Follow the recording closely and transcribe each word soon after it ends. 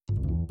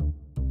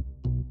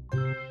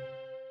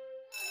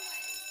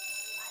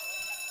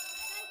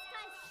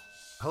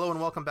Hello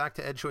and welcome back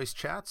to EdChoice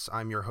Chats.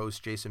 I'm your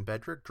host, Jason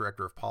Bedrick,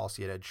 Director of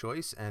Policy at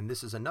EdChoice, and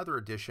this is another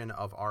edition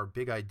of our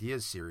Big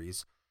Ideas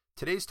series.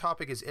 Today's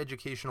topic is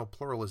educational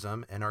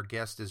pluralism, and our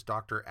guest is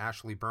Dr.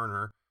 Ashley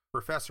Berner,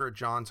 Professor at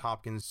Johns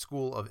Hopkins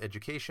School of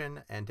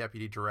Education and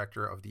Deputy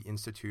Director of the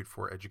Institute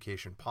for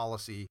Education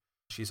Policy.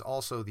 She's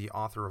also the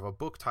author of a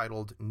book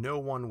titled No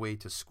One Way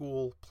to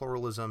School,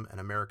 Pluralism and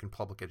American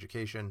Public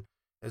Education,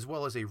 as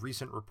well as a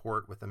recent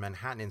report with the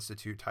Manhattan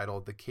Institute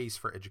titled The Case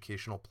for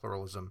Educational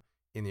Pluralism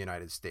in the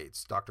United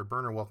States. Dr.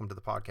 Berner, welcome to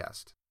the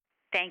podcast.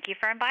 Thank you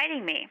for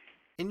inviting me.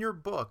 In your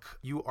book,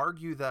 you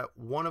argue that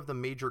one of the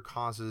major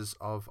causes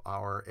of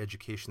our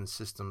education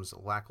system's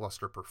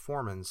lackluster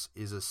performance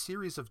is a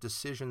series of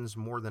decisions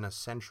more than a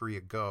century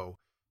ago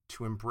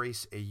to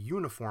embrace a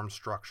uniform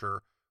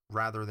structure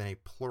rather than a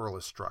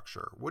pluralist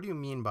structure. What do you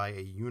mean by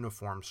a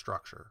uniform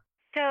structure?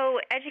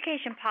 So,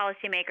 education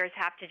policymakers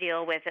have to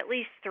deal with at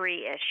least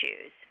three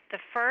issues. The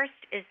first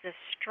is the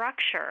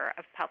structure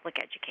of public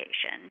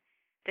education.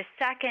 The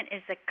second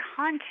is the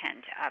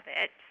content of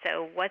it,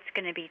 so what's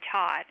going to be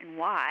taught and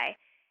why.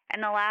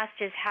 And the last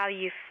is how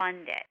you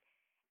fund it.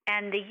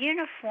 And the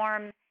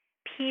uniform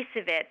piece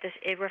of it,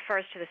 it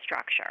refers to the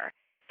structure.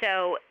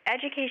 So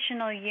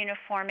educational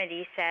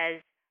uniformity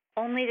says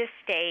only the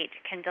state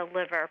can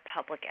deliver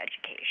public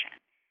education.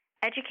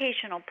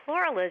 Educational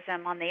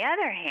pluralism, on the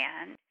other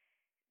hand,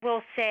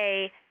 will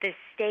say the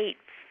state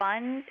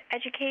funds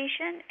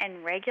education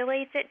and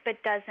regulates it,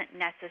 but doesn't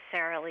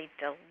necessarily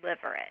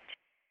deliver it.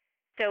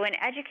 So an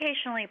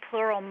educationally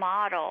plural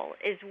model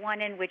is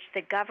one in which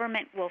the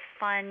government will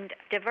fund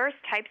diverse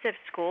types of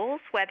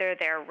schools, whether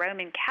they're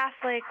Roman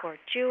Catholic or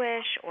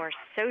Jewish or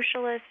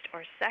socialist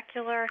or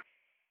secular,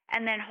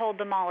 and then hold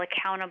them all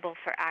accountable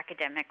for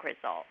academic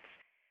results.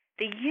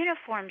 The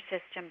uniform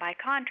system, by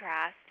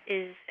contrast,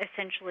 is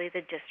essentially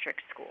the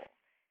district school,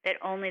 that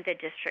only the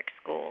district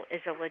school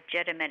is a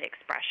legitimate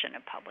expression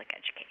of public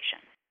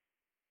education.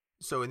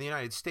 So in the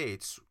United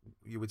States,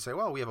 you would say,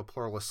 well, we have a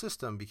pluralist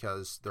system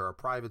because there are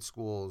private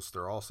schools,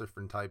 there are all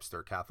different types, there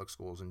are Catholic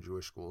schools and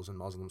Jewish schools and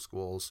Muslim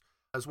schools,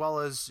 as well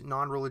as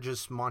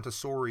non-religious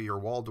Montessori or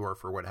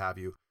Waldorf or what have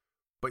you.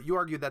 But you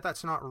argue that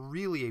that's not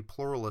really a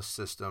pluralist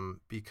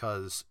system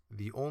because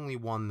the only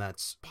one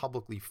that's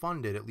publicly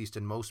funded, at least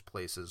in most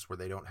places where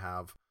they don't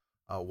have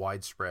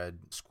widespread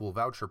school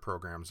voucher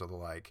programs or the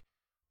like,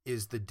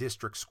 is the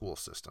district school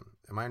system.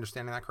 Am I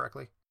understanding that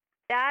correctly?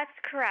 That's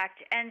correct.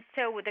 And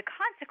so the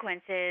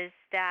consequence is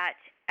that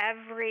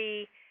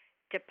every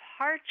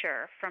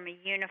departure from a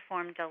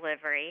uniform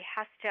delivery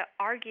has to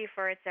argue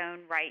for its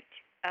own right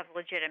of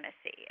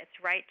legitimacy, its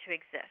right to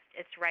exist,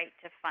 its right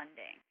to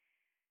funding.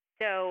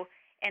 So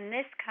in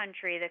this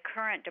country, the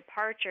current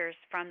departures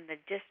from the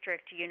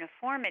district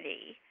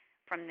uniformity,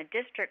 from the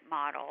district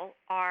model,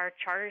 are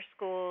charter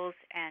schools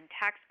and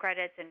tax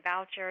credits and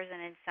vouchers, and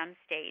in some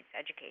states,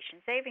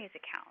 education savings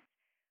accounts.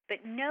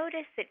 But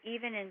notice that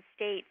even in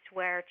states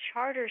where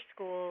charter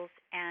schools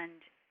and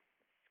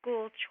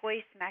school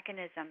choice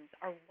mechanisms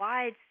are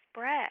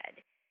widespread,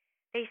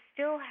 they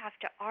still have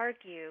to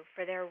argue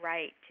for their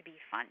right to be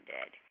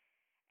funded.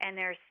 And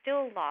there are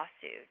still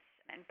lawsuits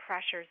and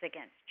pressures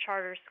against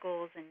charter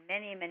schools in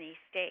many, many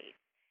states.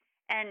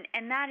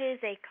 And that is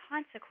a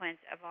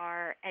consequence of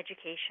our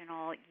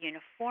educational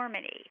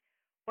uniformity.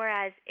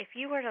 Whereas if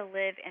you were to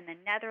live in the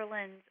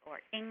Netherlands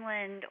or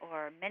England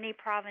or many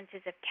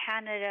provinces of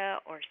Canada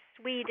or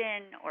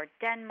Sweden or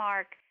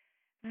Denmark,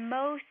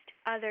 most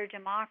other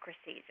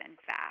democracies, in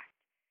fact,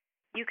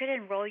 you could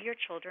enroll your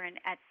children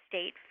at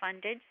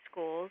state-funded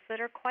schools that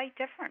are quite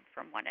different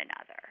from one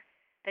another.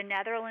 The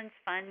Netherlands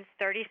funds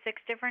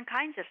 36 different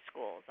kinds of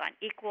schools on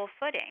equal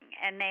footing,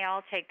 and they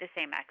all take the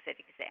same exit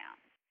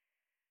exams.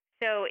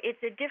 So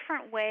it's a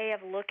different way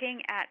of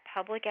looking at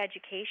public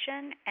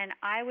education, and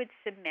I would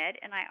submit,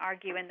 and I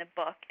argue in the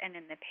book and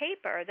in the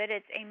paper, that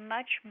it's a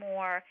much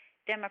more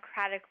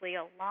democratically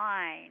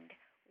aligned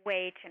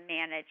way to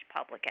manage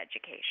public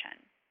education.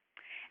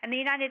 And the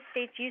United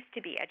States used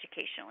to be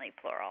educationally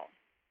plural.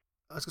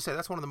 I was going to say,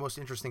 that's one of the most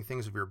interesting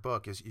things of your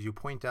book is you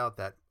point out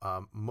that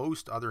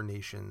most other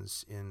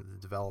nations in the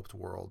developed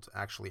world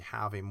actually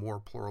have a more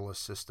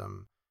pluralist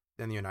system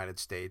than the United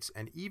States.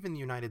 And even the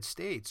United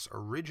States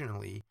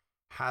originally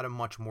had a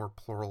much more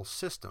plural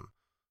system.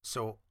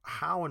 So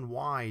how and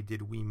why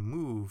did we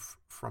move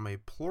from a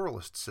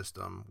pluralist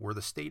system where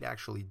the state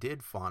actually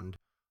did fund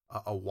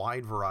a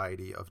wide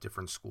variety of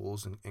different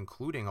schools,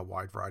 including a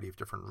wide variety of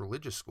different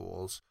religious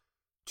schools,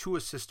 to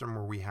a system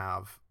where we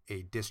have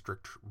a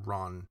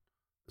district-run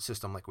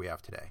system like we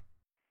have today?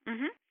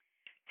 Mm-hmm.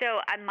 So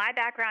my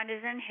background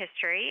is in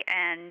history,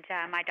 and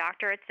my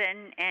doctorate's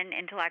in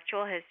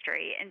intellectual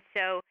history. And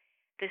so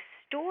the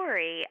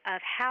story of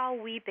how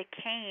we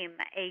became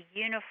a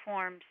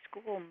uniform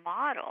school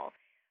model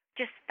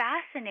just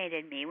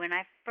fascinated me when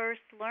I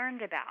first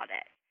learned about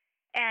it.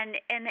 And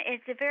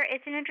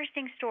it's an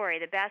interesting story.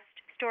 The best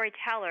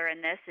storyteller in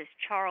this is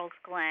Charles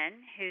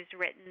Glenn, who's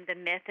written The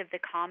Myth of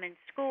the Common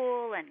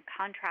School and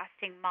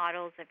contrasting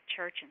models of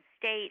church and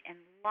state, and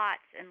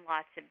lots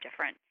of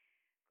different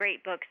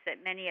great books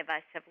that many of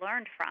us have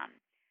learned from.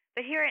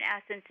 But here, in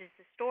essence, is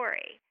the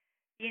story.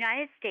 The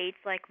United States,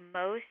 like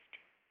most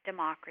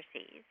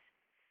democracies,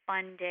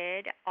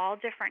 funded all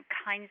different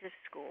kinds of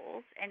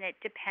schools, and it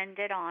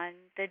depended on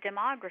the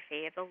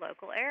demography of the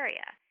local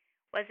area.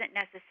 It wasn't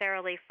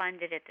necessarily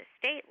funded at the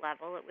state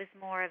level. It was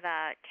more of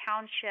a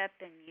township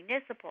and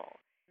municipal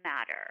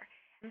matter.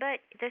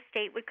 But the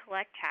state would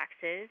collect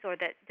taxes, or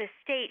the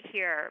state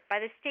here,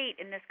 by the state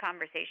in this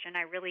conversation,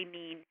 I really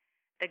mean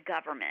the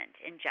government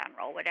in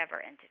general,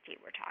 whatever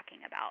entity we're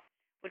talking about,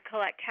 would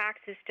collect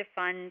taxes to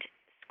fund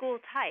school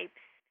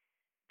types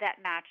that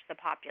match the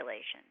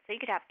population. So you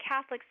could have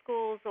Catholic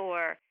schools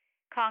or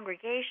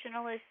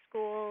Congregationalist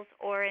schools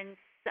or in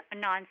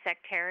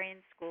non-sectarian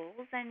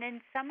schools. And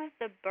in some of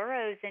the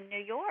boroughs in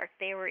New York,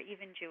 there were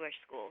even Jewish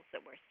schools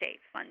that were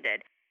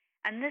state-funded.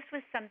 And this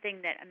was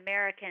something that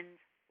Americans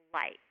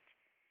liked.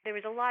 There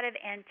was a lot of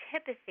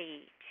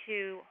antipathy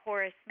to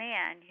Horace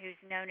Mann, who's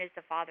known as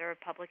the father of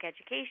public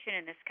education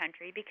in this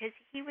country, because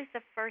he was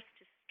the first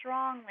to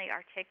strongly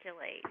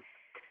articulate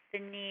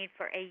the need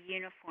for a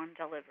uniform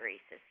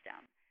delivery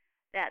system,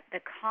 that the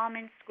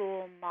common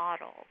school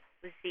model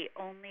was the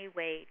only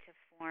way to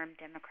form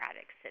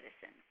democratic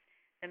citizens.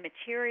 The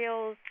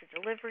materials,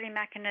 the delivery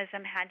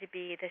mechanism had to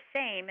be the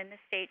same, and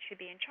the state should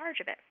be in charge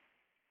of it.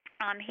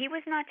 He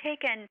was not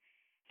taken.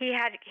 He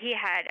had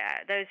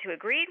those who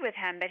agreed with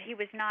him, but he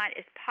was not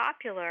as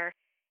popular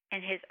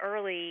in his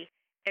early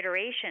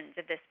iterations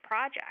of this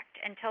project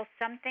until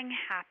something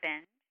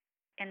happened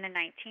in the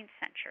 19th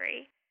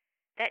century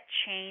that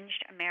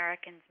changed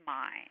Americans'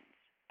 minds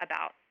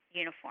about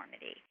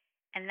uniformity.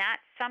 And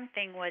that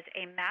something was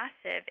a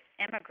massive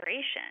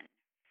immigration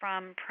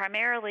from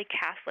primarily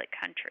Catholic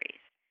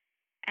countries.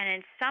 And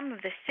in some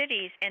of the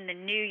cities in the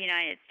new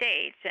United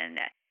States, and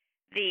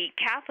the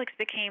Catholics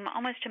became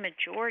almost a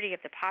majority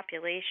of the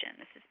population.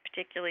 This is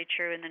particularly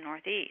true in the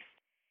Northeast.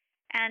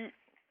 And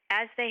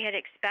as they had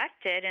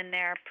expected in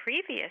their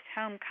previous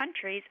home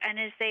countries, and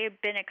as they had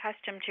been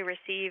accustomed to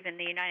receive in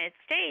the United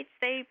States,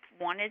 they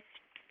wanted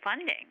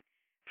funding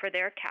for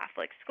their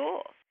Catholic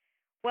schools.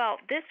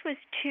 Well, this was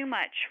too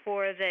much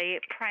for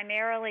the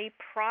primarily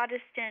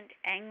Protestant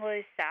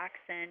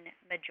Anglo-Saxon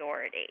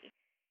majority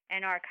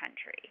in our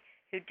country,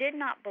 who did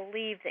not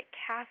believe that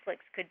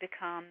Catholics could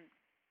become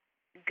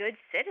good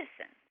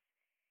citizens.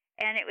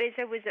 And it was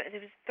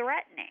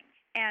threatening.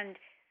 And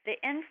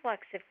the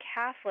influx of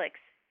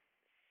Catholics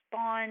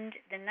spawned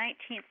the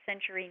 19th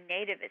century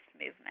nativist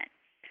movement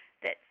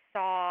that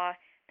saw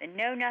the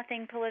Know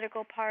Nothing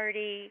political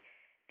party,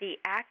 the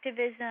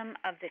activism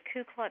of the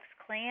Ku Klux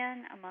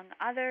Klan, among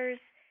others,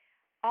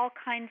 all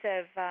kinds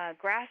of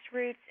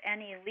grassroots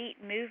and elite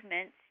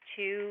movements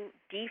to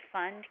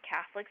defund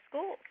Catholic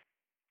schools.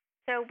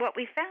 So what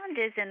we found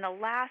is in the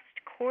last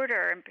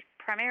quarter, and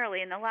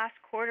primarily in the last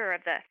quarter of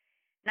the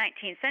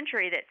 19th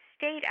century, that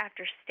state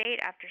after state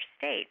after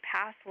state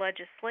passed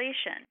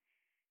legislation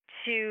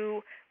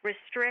to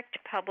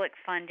restrict public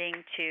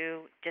funding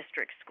to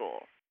district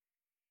schools.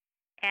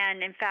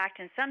 And in fact,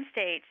 in some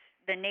states,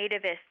 the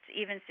nativists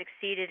even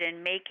succeeded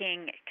in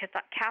making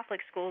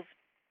Catholic schools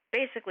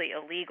basically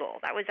illegal.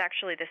 That was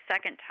actually the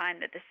second time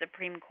that the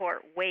Supreme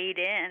Court weighed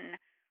in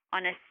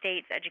on a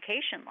state's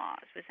education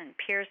laws. It was in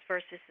Pierce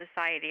versus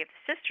Society of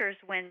Sisters,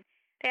 when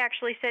they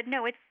actually said,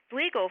 no, it's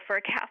legal for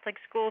a Catholic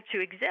school to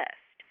exist.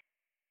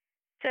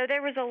 So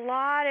there was a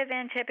lot of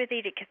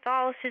antipathy to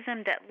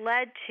Catholicism that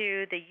led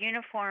to the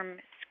uniform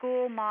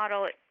school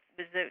model. It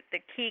was the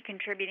key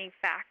contributing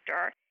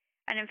factor.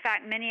 And in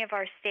fact, many of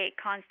our state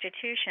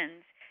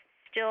constitutions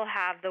still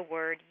have the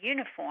word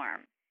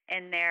uniform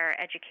in their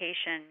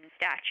education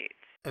statutes,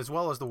 as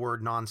well as the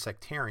word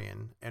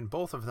non-sectarian, and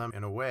both of them,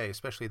 in a way,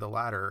 especially the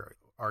latter,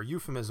 are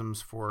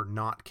euphemisms for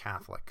not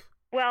Catholic.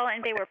 Well,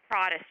 and they were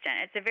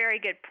Protestant. It's a very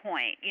good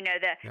point. You know,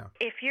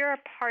 if you're a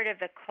part of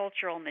the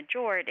cultural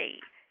majority,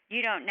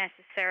 you don't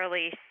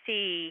necessarily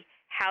see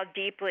how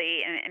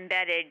deeply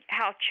embedded,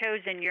 how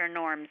chosen your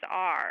norms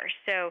are.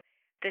 So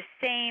the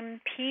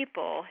same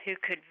people who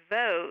could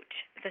vote,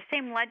 the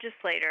same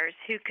legislators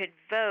who could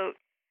vote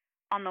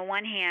on the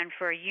one hand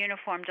for a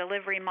uniform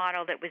delivery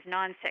model that was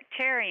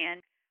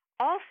non-sectarian,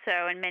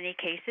 also in many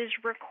cases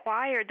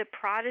required the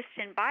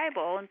Protestant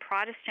Bible and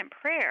Protestant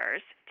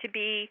prayers to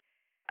be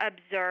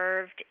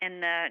observed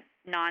in the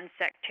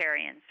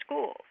non-sectarian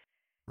schools.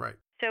 Right.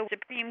 So the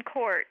Supreme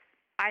Court,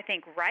 I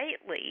think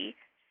rightly,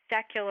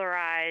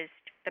 secularized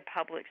the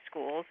public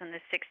schools in the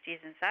 60s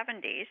and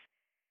 70s.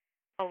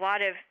 A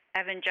lot of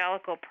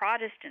evangelical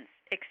Protestants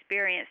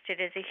experienced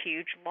it as a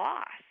huge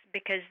loss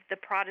because the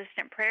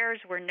Protestant prayers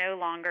were no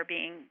longer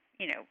being,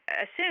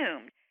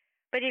 assumed.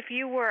 But if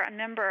you were a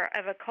member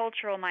of a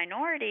cultural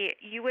minority,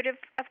 you would have,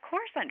 of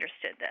course,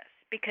 understood this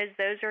because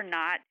those are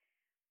not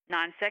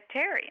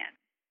non-sectarian.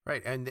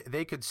 Right, and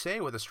they could say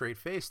with a straight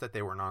face that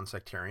they were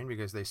non-sectarian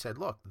because they said,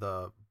 look,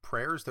 the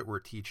prayers that we're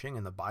teaching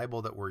and the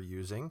Bible that we're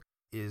using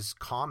is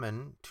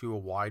common to a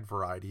wide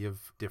variety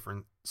of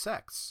different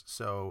sects.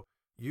 So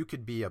you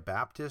could be a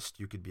Baptist,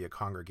 you could be a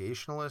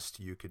Congregationalist,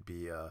 you could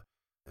be a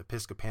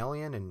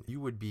Episcopalian, and you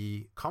would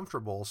be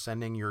comfortable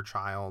sending your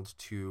child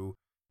to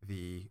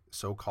the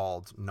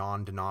so-called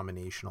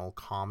non-denominational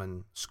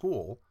common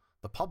school,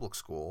 the public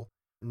school,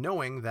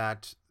 knowing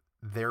that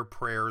their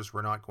prayers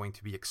were not going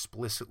to be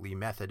explicitly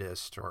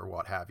Methodist or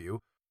what have you,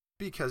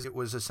 because it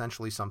was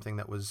essentially something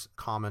that was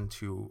common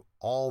to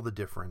all the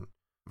different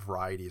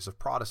varieties of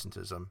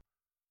Protestantism,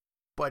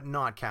 but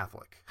not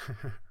Catholic,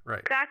 right?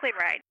 Exactly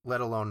right.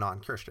 Let alone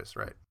non-Christian,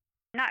 right?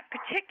 Not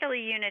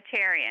particularly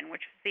Unitarian,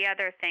 which was the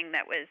other thing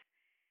that was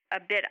a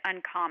bit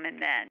uncommon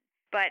then.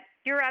 But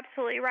you're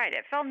absolutely right.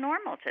 It felt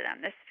normal to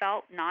them. This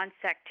felt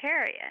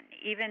non-sectarian,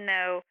 even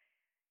though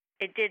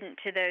it didn't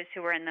to those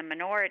who were in the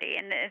minority.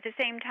 And at the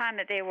same time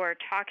that they were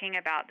talking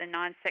about the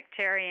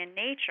non-sectarian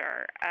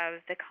nature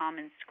of the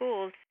common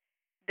schools,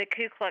 the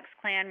Ku Klux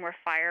Klan were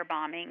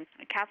firebombing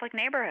Catholic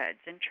neighborhoods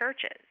and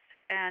churches.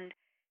 And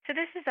so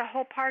this is a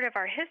whole part of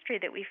our history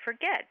that we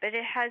forget, but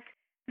it has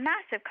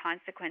massive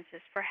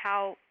consequences for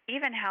how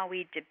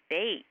we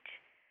debate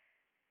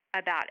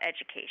about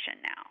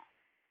education now.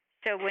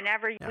 So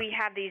whenever we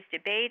have these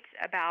debates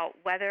about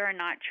whether or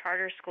not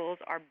charter schools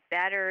are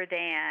better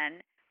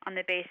than on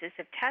the basis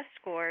of test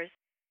scores,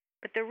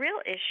 but the real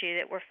issue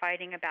that we're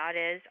fighting about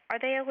is, are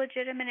they a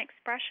legitimate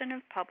expression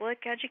of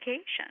public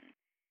education?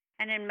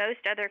 And in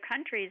most other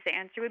countries, the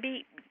answer would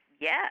be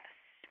yes.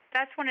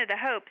 That's one of the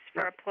hopes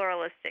for a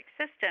pluralistic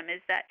system,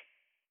 is that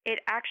it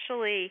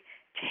actually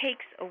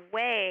takes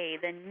away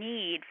the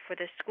need for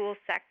the school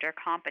sector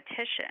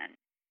competition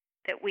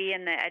that we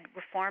in the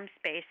reform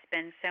space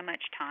spend so much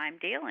time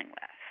dealing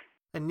with.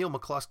 And Neil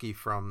McCluskey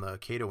from the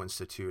Cato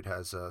Institute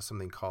has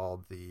something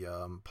called the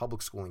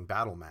Public Schooling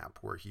Battle Map,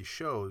 where he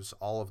shows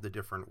all of the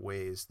different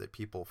ways that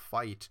people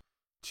fight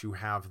to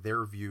have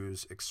their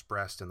views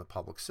expressed in the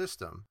public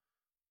system.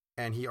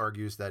 And he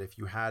argues that if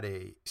you had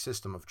a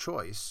system of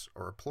choice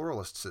or a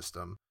pluralist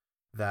system,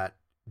 that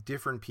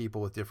different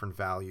people with different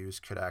values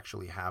could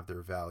actually have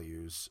their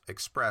values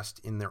expressed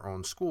in their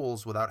own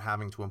schools without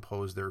having to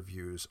impose their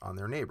views on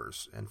their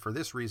neighbors. And for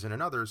this reason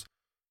and others,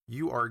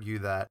 you argue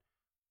that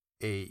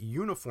a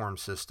uniform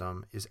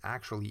system is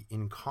actually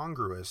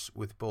incongruous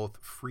with both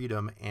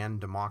freedom and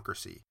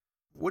democracy.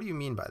 What do you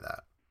mean by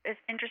that?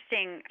 It's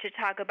interesting to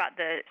talk about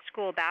the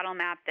school battle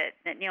map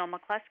that Neil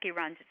McCluskey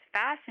runs. It's a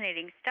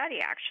fascinating study,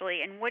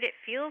 actually, and what it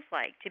feels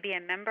like to be a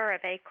member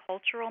of a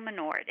cultural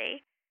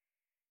minority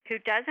who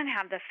doesn't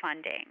have the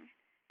funding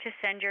to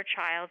send your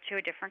child to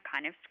a different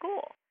kind of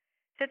school.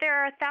 So there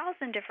are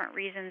 1,000 different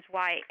reasons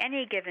why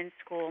any given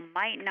school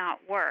might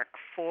not work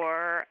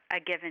for a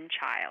given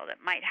child.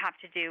 It might have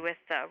to do with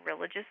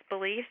religious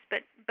beliefs,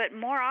 but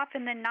more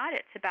often than not,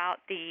 it's about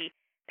the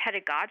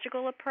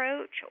pedagogical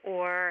approach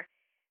or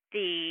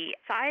the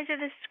size of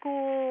the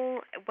school,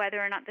 whether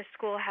or not the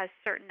school has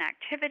certain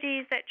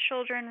activities that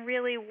children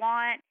really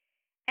want.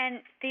 And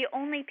the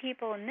only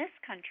people in this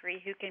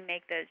country who can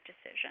make those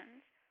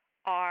decisions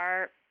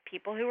are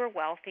people who are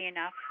wealthy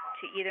enough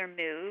to either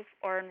move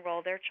or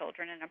enroll their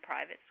children in a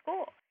private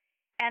school.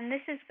 And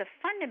this is the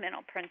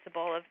fundamental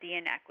principle of the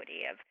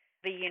inequity of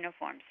the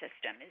uniform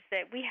system, is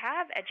that we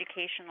have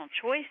educational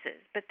choices,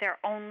 but they're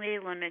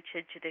only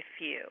limited to the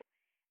few.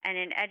 And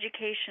an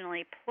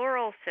educationally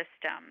plural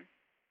system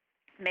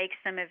makes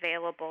them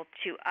available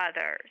to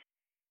others.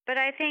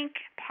 But I think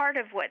part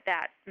of what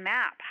that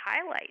map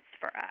highlights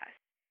for us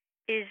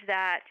is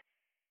that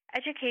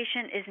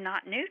education is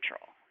not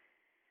neutral.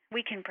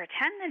 We can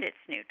pretend that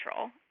it's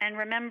neutral. And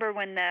remember,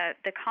 when the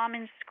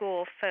common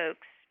school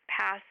folks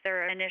passed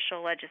their initial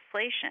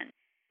legislation,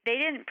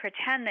 they didn't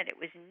pretend that it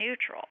was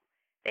neutral.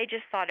 They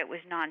just thought it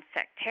was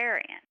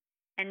non-sectarian.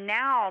 And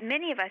now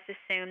many of us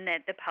assume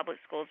that the public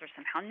schools are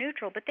somehow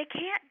neutral, but they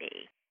can't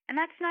be. And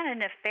that's not a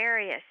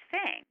nefarious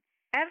thing.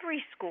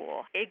 Every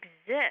school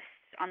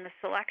exists on the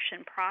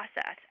selection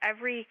process.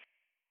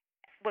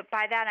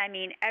 By that I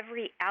mean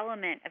every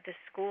element of the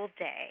school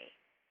day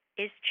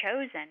is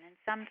chosen in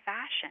some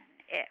fashion.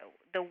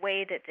 The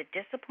way that the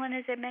discipline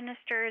is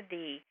administered,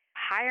 the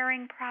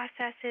hiring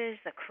processes,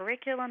 the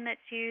curriculum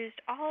that's used,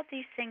 all of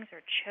these things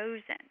are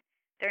chosen.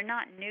 They're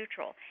not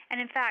neutral. And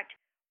in fact,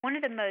 one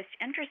of the most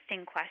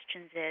interesting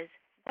questions is,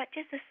 what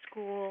does a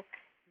school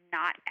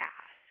not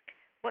ask?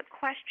 What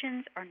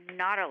questions are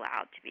not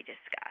allowed to be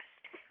discussed?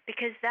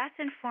 Because that's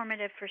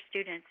informative for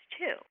students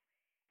too.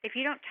 If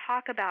you don't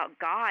talk about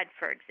God,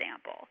 for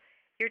example,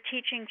 you're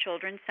teaching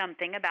children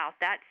something about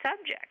that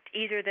subject,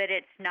 either that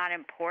it's not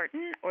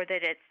important or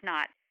that it's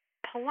not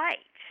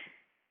polite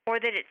or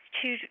that it's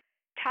too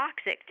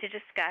toxic to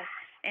discuss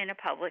in a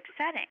public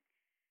setting.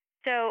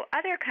 So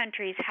other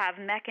countries have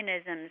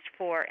mechanisms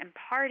for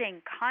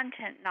imparting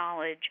content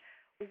knowledge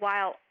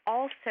while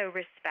also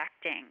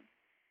respecting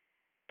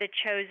the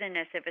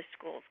chosenness of a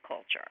school's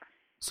culture.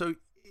 So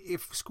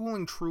if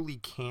schooling truly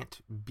can't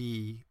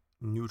be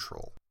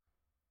neutral,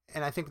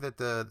 and I think that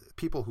the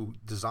people who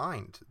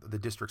designed the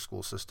district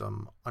school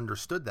system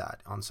understood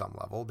that on some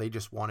level. They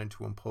just wanted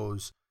to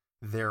impose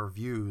their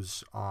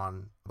views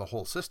on the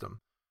whole system.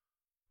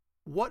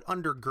 What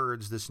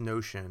undergirds this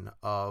notion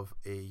of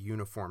a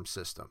uniform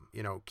system?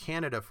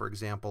 Canada, for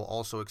example,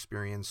 also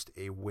experienced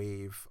a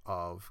wave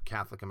of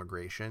Catholic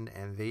immigration,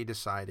 and they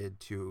decided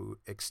to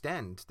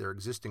extend their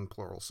existing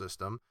plural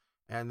system,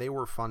 and they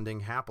were funding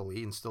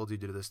happily, and still do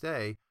to this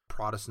day,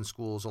 Protestant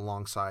schools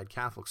alongside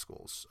Catholic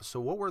schools. So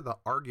what were the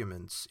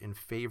arguments in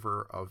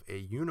favor of a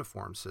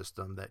uniform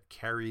system that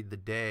carried the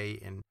day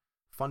and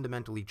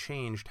fundamentally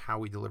changed how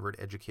we delivered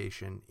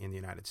education in the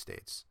United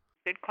States?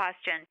 Good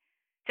question.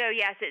 So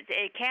yes,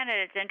 Canada,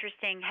 it's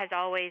interesting, has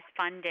always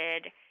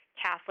funded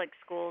Catholic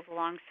schools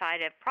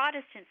alongside of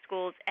Protestant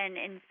schools, and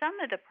in some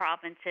of the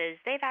provinces,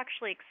 they've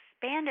actually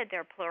expanded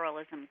their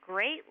pluralism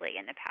greatly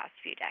in the past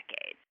few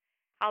decades.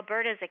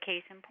 Alberta is a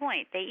case in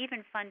point. They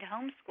even fund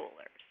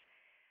homeschoolers.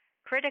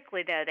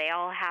 Critically, though, they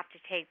all have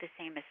to take the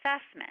same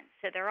assessment,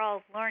 so they're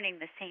all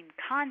learning the same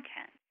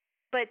content.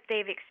 But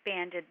they've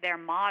expanded their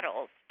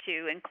models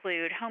to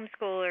include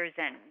homeschoolers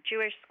and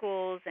Jewish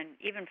schools and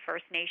even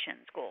First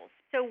Nation schools.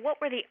 So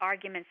what were the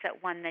arguments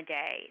that won the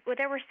day? Well,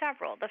 there were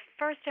several. The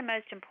first and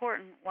most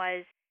important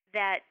was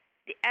that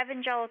the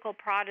evangelical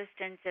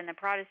Protestants and the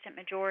Protestant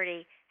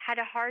majority had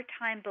a hard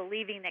time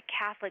believing that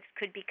Catholics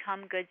could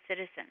become good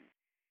citizens.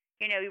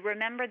 You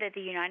remember that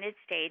the United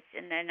States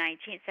in the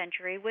 19th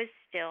century was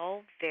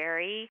still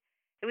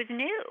it was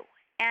new.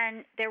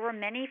 And there were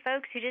many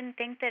folks who didn't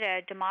think that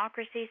a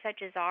democracy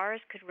such as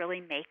ours could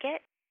really make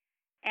it.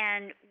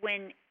 And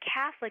when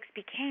Catholics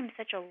became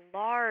such a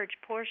large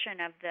portion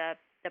of the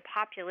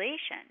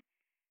population,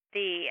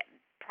 the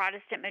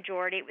Protestant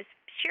majority, it was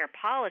sheer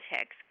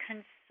politics,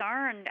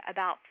 concerned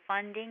about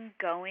funding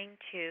going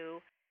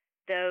to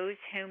those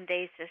whom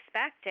they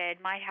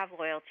suspected might have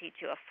loyalty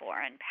to a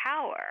foreign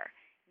power,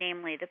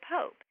 namely the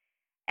Pope.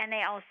 And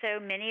they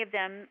also, many of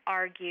them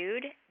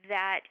argued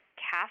that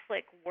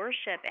Catholic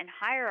worship and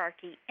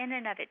hierarchy in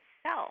and of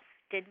itself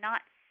did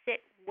not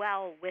sit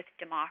well with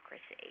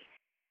democracy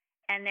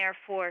and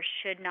therefore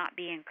should not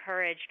be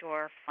encouraged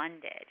or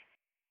funded.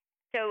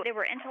 So there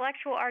were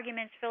intellectual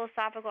arguments,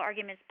 philosophical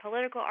arguments,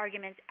 political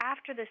arguments.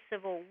 After the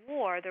Civil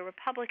War, the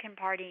Republican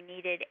Party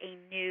needed a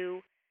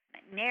new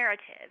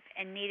narrative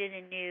and needed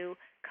a new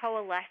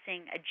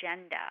coalescing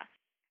agenda.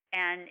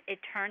 And it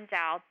turns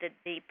out that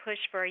the push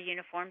for a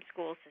uniform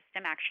school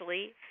system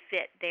actually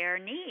fit their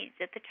needs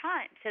at the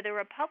time. So the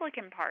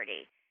Republican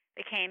Party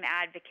became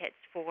advocates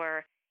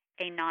for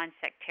a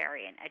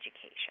non-sectarian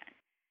education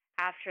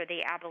after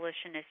the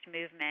abolitionist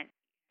movement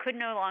could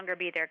no longer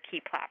be their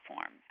key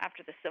platform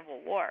after the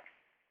Civil War.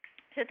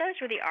 So those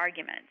were the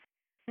arguments.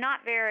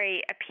 Not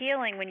very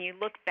appealing when you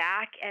look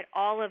back at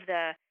all of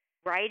the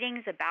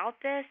writings about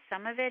this.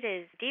 Some of it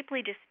is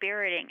deeply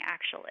dispiriting,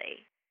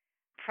 actually.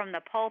 From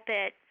the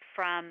pulpit,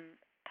 from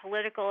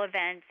political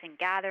events and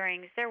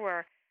gatherings, there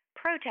were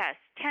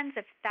protests, tens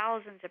of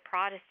thousands of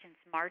Protestants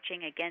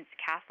marching against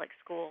Catholic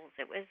schools.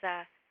 It was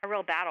a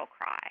real battle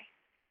cry.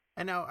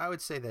 And now I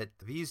would say that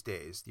these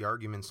days, the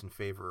arguments in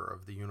favor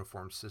of the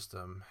uniform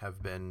system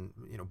have been,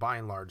 by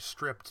and large,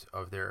 stripped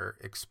of their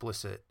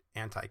explicit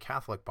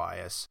anti-Catholic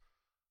bias.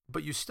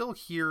 But you still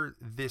hear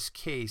this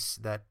case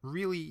that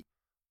really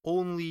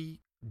only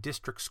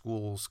district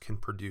schools can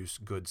produce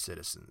good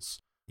citizens.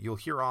 You'll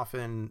hear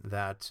often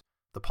that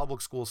the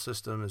public school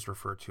system is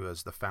referred to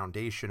as the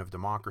foundation of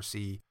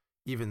democracy,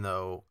 even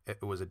though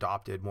it was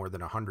adopted more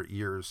than 100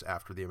 years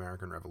after the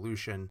American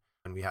Revolution.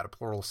 And we had a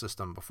plural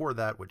system before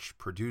that, which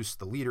produced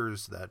the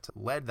leaders that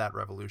led that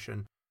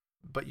revolution.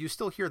 But you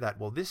still hear that,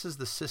 well, this is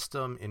the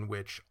system in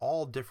which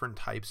all different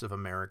types of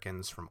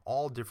Americans from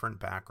all different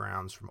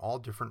backgrounds, from all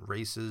different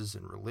races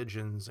and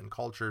religions and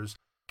cultures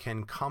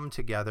can come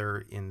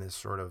together in this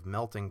sort of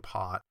melting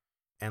pot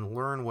and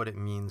learn what it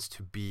means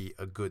to be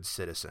a good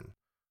citizen.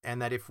 And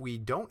that if we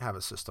don't have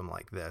a system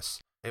like this,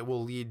 it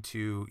will lead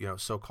to,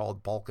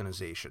 so-called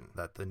balkanization,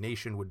 that the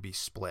nation would be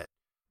split.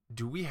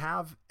 Do we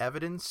have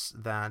evidence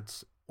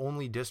that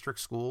only district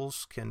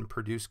schools can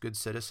produce good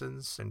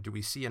citizens? And do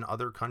we see in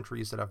other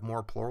countries that have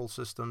more plural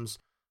systems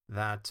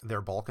that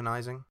they're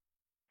balkanizing?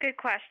 Good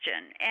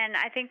question. And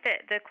I think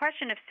that the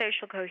question of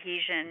social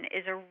cohesion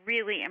is a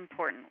really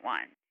important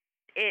one.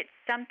 It's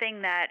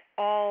something that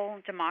all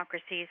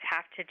democracies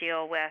have to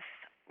deal with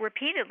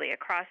repeatedly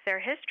across their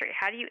history.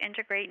 How do you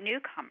integrate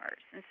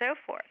newcomers and so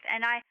forth?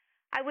 And I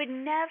would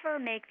never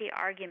make the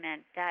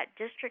argument that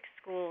district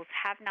schools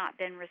have not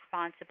been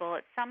responsible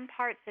at some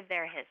parts of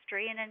their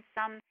history and in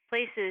some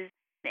places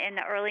in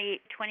the early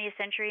 20th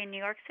century in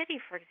New York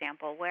City, for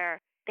example, where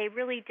they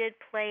really did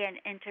play an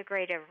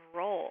integrative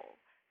role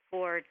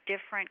for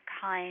different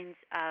kinds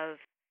of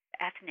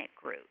ethnic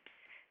groups.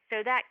 So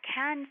that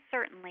can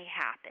certainly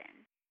happen.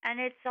 And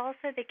it's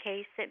also the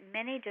case that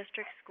many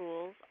district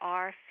schools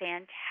are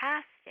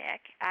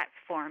fantastic at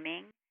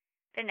forming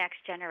the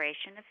next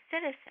generation of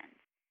citizens.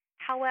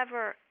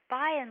 However,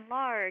 by and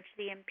large,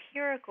 the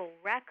empirical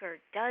record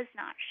does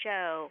not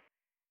show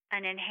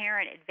an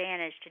inherent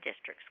advantage to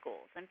district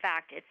schools. In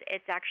fact,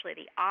 it's actually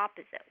the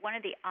opposite. One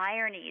of the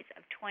ironies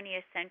of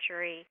 20th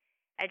century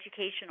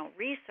educational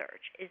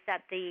research is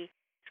that the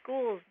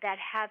schools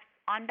that have,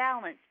 on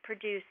balance,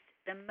 produced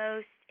the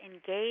most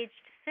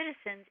engaged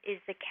citizens is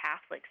the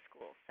Catholic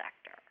school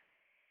sector.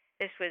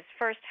 This was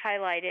first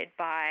highlighted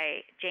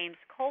by James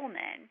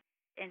Coleman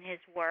in his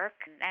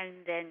work,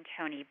 and then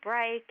Tony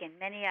Bright and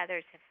many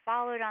others have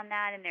followed on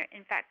that. And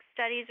in fact,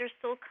 studies are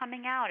still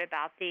coming out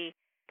about the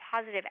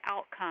positive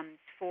outcomes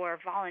for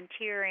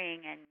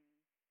volunteering and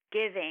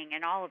giving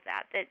and all of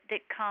that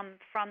come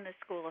from the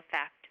school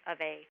effect of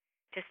a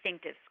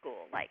distinctive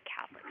school like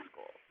Catholic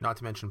schools. Not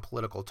to mention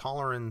political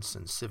tolerance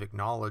and civic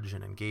knowledge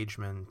and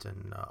engagement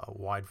and a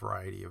wide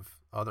variety of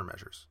other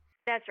measures.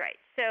 That's right.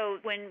 So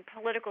when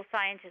political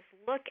scientists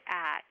look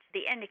at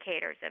the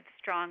indicators of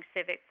strong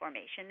civic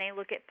formation, they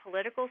look at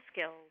political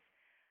skills,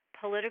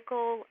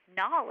 political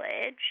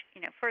knowledge.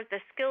 First the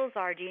skills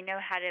are, do you know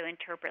how to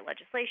interpret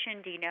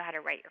legislation? Do you know how to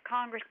write your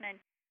congressman?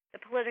 The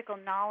political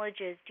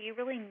knowledge is, do you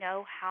really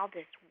know how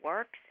this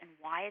works and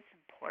why it's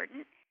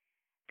important?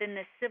 Then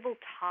the civil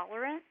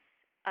tolerance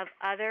of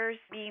others,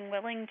 being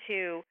willing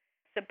to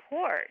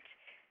support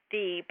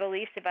the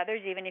beliefs of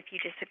others even if you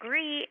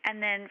disagree.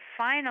 And then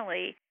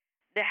finally,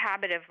 the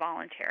habit of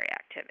voluntary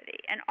activity.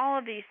 And all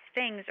of these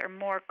things are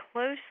more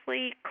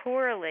closely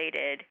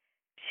correlated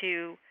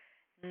to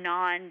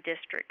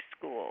non-district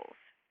schools.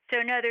 So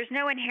no, there's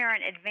no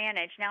inherent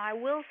advantage. Now, I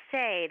will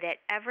say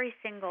that every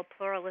single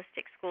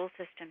pluralistic school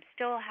system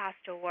still has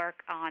to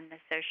work on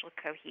the social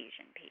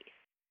cohesion piece.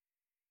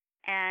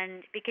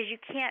 And because you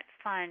can't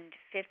fund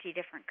 50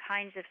 different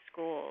kinds of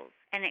schools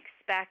and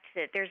expect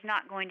that there's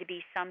not going to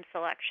be some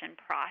selection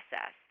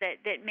process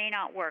that may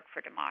not work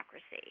for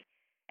democracy.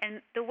 And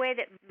the way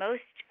that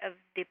most of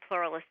the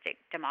pluralistic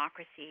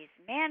democracies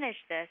manage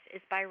this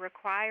is by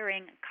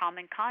requiring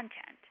common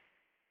content.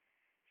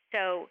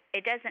 So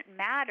it doesn't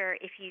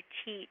matter if you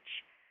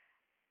teach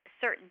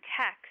certain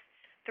texts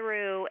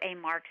through a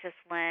Marxist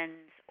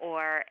lens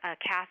or a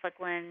Catholic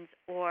lens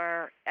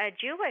or a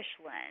Jewish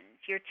lens.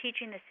 You're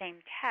teaching the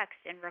same text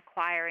and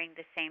requiring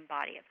the same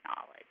body of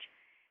knowledge.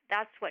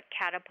 That's what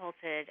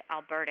catapulted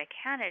Alberta,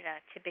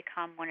 Canada, to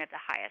become one of the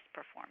highest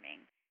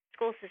performing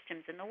school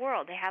systems in the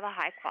world. They have a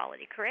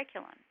high-quality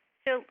curriculum.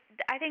 So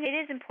I think it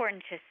is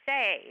important to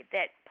say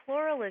that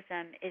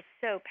pluralism is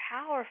so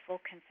powerful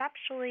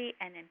conceptually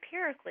and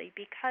empirically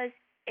because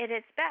at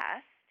its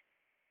best,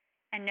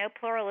 and no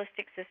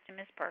pluralistic system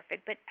is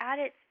perfect, but at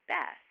its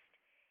best,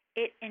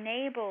 it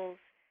enables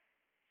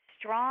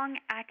strong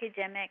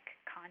academic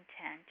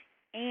content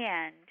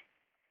and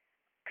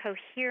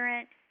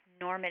coherent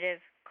normative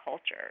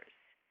cultures.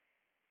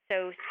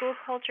 So school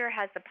culture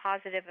has a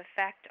positive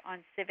effect on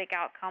civic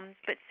outcomes,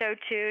 but so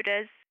too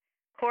does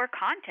core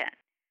content.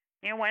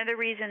 One of the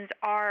reasons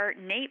our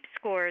NAEP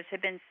scores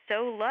have been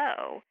so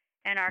low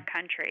in our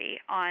country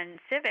on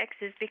civics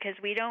is because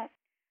we don't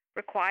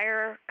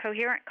require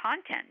coherent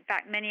content. In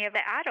fact, many of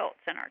the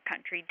adults in our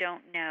country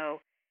don't know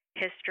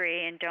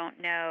history and don't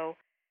know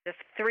the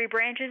three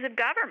branches of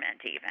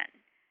government even.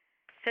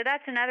 So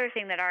that's another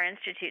thing that our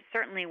institute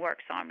certainly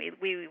works on.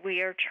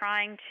 We are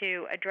trying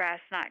to address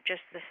not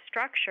just the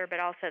structure, but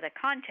also the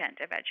content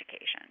of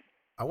education.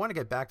 I want to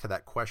get back to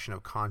that question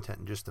of content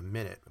in just a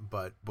minute,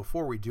 but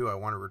before we do, I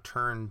want to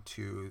return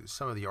to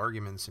some of the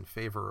arguments in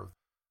favor of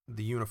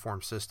the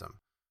uniform system.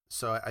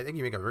 So I think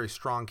you make a very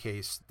strong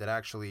case that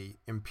actually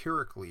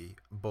empirically,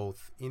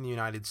 both in the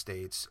United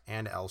States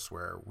and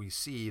elsewhere, we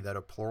see that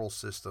a plural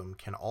system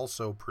can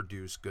also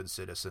produce good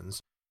citizens.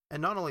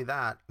 And not only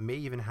that, may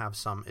even have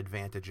some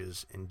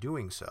advantages in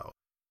doing so.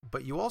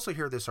 But you also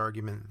hear this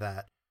argument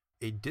that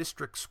a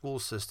district school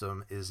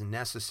system is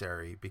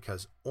necessary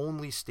because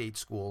only state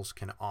schools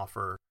can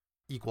offer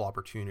equal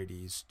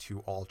opportunities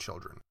to all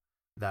children.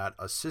 That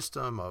a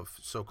system of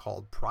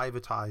so-called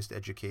privatized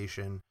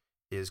education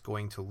is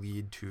going to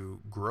lead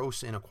to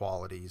gross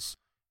inequalities,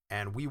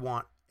 and we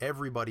want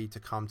everybody to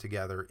come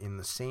together in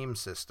the same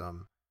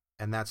system,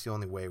 and that's the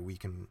only way we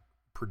can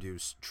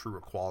produce true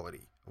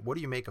equality. What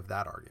do you make of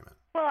that argument?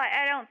 Well,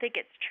 I don't think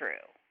it's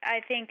true.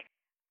 I think,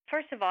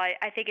 first of all,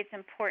 I think it's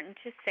important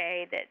to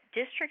say that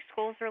district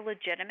schools are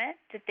legitimate,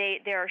 that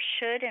there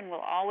should and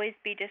will always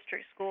be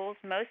district schools.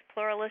 Most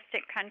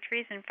pluralistic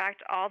countries, in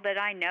fact, all that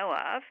I know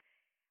of,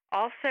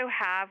 also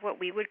have what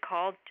we would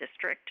call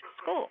district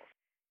schools.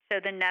 So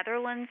the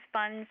Netherlands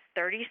funds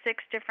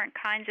 36 different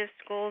kinds of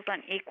schools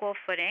on equal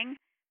footing.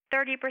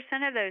 30%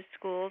 of those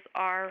schools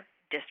are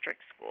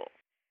district schools.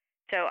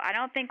 So I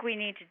don't think we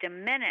need to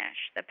diminish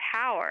the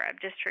power of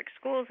district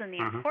schools and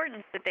the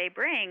importance that they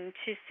bring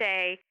to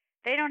say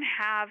they don't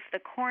have the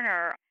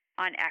corner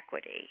on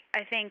equity.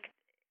 I think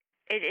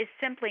it is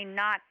simply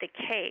not the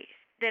case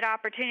that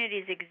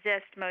opportunities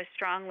exist most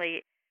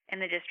strongly in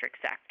the district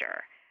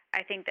sector.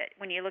 I think that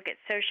when you look at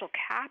social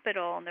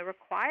capital and the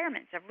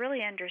requirements of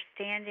really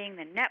understanding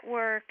the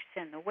networks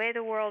and the way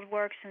the world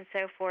works and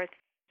so forth,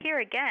 here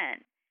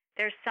again,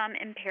 there's some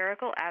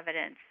empirical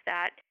evidence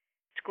that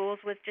schools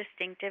with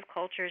distinctive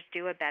cultures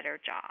do a better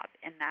job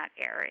in that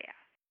area.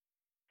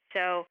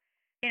 So,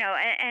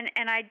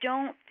 and I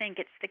don't think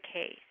it's the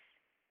case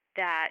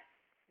that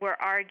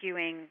we're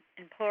arguing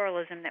in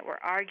pluralism, that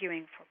we're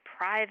arguing for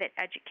private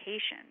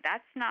education.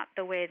 That's not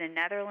the way the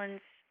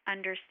Netherlands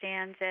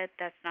understands it.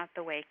 That's not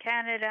the way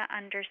Canada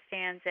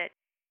understands it.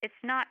 It's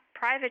not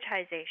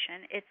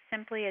privatization. It's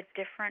simply a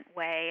different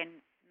way, and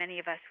many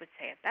of us would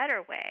say a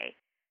better way,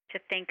 to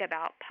think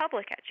about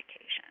public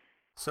education.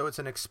 So it's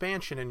an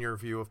expansion, in your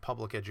view, of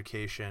public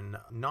education,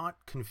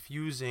 not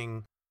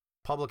confusing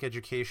public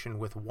education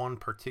with one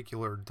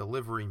particular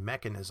delivery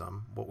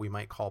mechanism, what we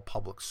might call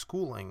public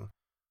schooling,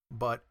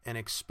 but an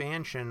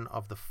expansion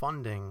of the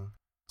funding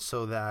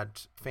so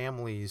that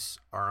families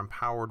are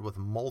empowered with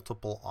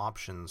multiple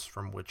options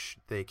from which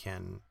they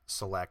can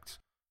select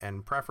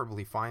and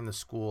preferably find the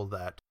school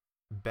that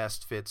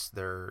best fits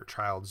their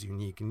child's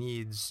unique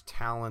needs,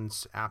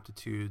 talents,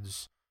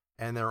 aptitudes,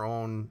 and their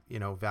own,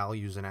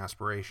 values and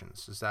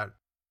aspirations. Is that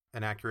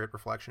an accurate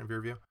reflection of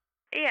your view?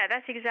 Yeah,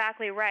 that's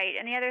exactly right.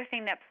 And the other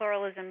thing that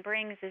pluralism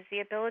brings is the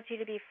ability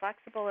to be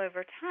flexible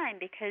over time,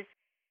 because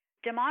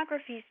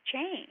demographies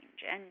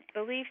change and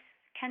beliefs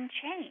can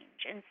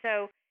change. And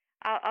so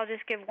I'll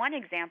just give one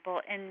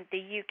example. In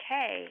the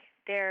UK,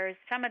 there's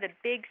some of the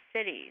big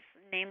cities,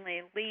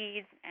 namely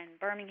Leeds and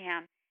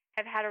Birmingham,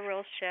 have had a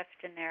real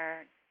shift in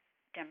their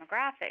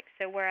demographics.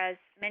 So whereas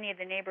many of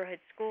the neighborhood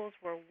schools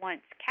were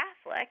once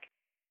Catholic,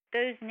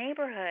 those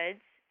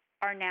neighborhoods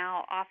are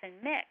now often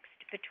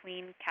mixed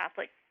between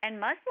Catholic and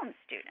Muslim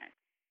students.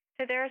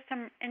 So there are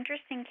some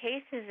interesting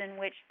cases in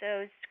which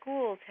those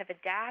schools have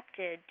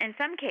adapted, in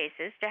some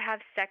cases, to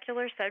have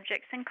secular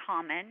subjects in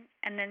common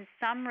and then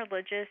some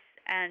religious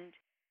and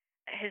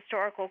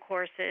historical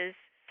courses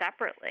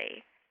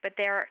separately, but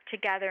they're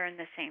together in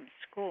the same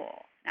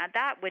school. Now,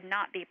 that would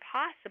not be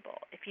possible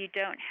if you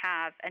don't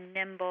have a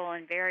nimble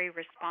and very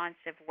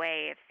responsive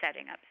way of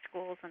setting up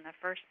schools in the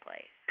first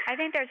place. I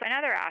think there's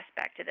another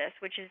aspect to this,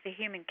 which is the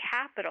human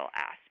capital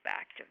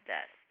aspect of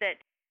this,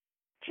 that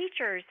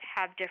teachers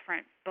have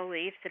different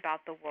beliefs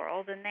about the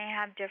world and they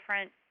have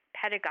different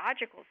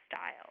pedagogical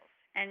styles.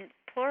 And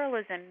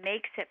pluralism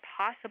makes it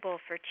possible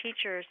for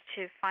teachers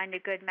to find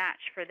a good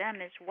match for them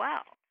as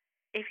well.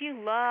 If you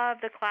love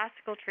the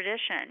classical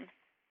tradition,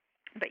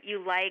 but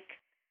you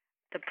like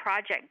the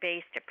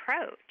project-based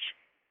approach,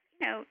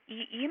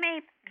 you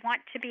may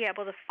want to be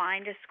able to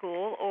find a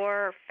school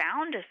or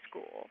found a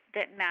school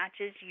that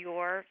matches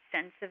your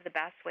sense of the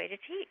best way to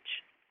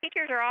teach.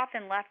 Teachers are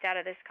often left out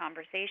of this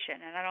conversation,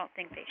 and I don't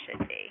think they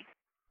should be.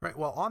 Right.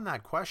 Well, on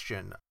that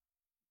question,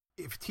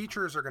 if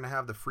teachers are going to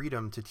have the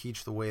freedom to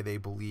teach the way they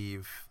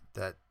believe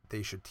that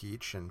they should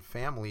teach, and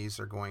families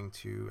are going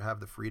to have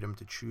the freedom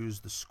to choose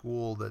the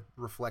school that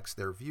reflects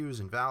their views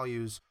and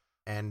values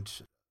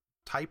and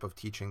type of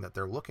teaching that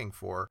they're looking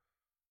for,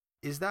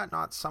 is that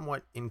not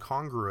somewhat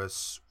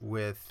incongruous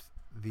with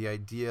the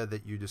idea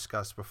that you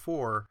discussed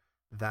before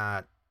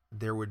that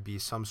there would be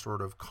some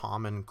sort of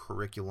common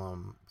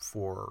curriculum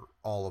for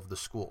all of the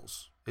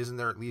schools? Isn't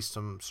there at least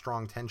some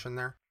strong tension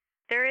there?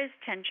 There is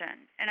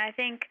tension. And I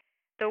think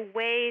the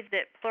way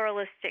that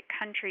pluralistic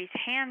countries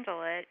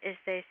handle it is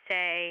they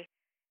say,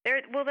 there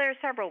are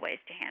several ways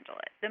to handle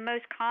it. The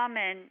most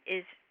common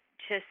is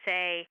to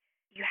say,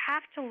 you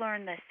have to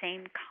learn the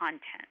same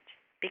content,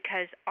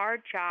 because our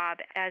job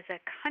as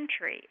a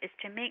country is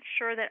to make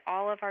sure that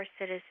all of our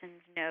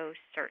citizens know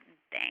certain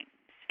things.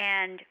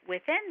 And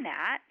within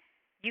that,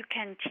 you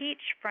can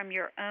teach from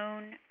your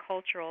own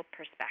cultural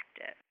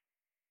perspective.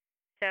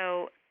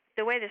 So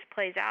the way this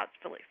plays out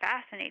is really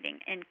fascinating.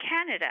 In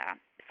Canada,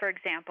 for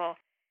example,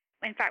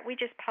 in fact, we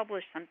just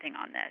published something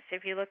on this.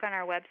 If you look on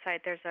our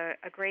website, there's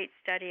a great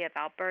study of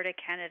Alberta,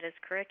 Canada's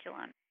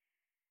curriculum.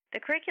 The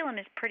curriculum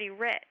is pretty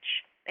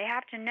rich. They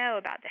have to know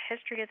about the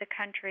history of the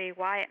country,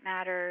 why it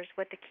matters,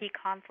 what the key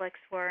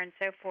conflicts were, and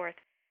so forth.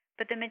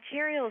 But the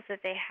materials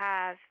that they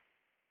have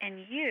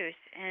in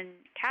use in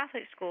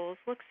Catholic schools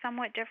look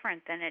somewhat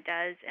different than it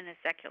does in a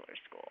secular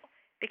school,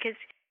 because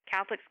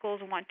Catholic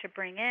schools want to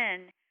bring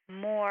in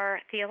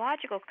more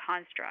theological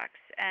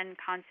constructs and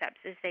concepts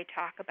as they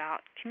talk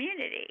about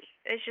community.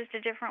 It's just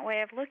a different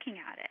way of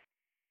looking at it.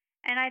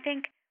 And I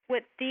think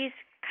what these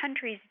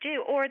countries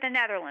do, or the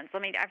Netherlands,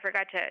 I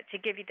forgot to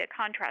give you the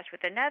contrast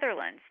with the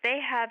Netherlands. They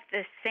have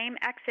the same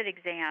exit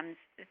exams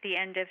at the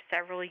end of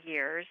several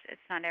years.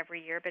 It's not every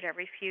year, but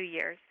every few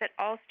years, that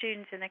all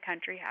students in the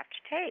country have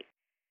to take.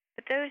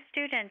 But those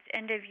students'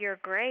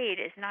 end-of-year grade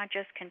is not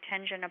just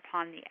contingent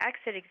upon the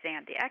exit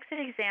exam. The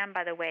exit exam,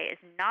 by the way, is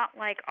not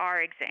like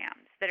our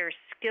exams that are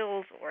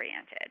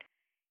skills-oriented.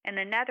 In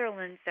the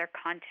Netherlands, they're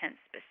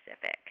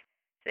content-specific.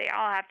 So they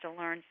all have to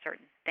learn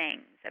certain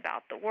things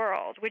about the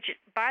world, which,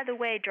 by the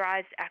way,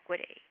 drives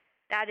equity.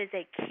 That is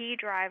a key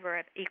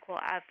driver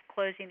of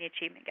closing the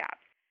achievement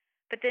gaps.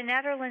 But the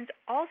Netherlands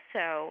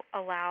also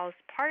allows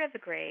part of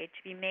the grade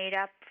to be made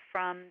up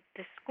from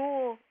the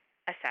school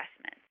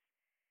assessments.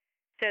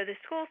 So the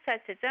school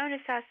sets its own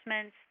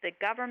assessments, the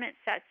government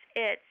sets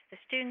its, the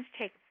students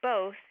take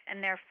both,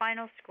 and their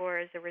final score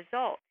is a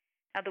result.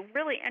 Now, the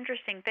really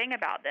interesting thing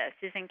about this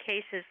is in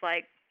cases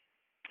like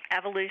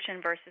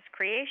evolution versus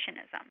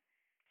creationism.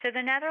 So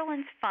the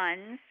Netherlands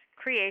funds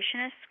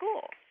creationist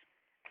schools,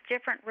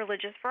 different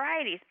religious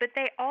varieties, but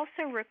they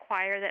also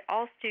require that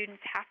all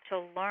students have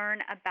to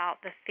learn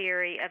about the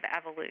theory of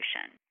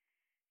evolution.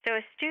 So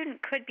a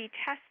student could be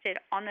tested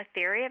on the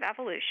theory of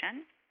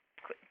evolution.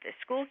 The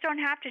schools don't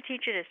have to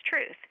teach it as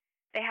truth.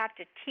 They have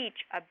to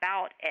teach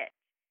about it.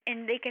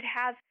 And they could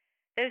have,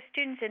 those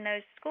students in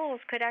those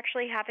schools could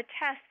actually have a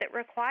test that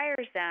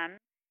requires them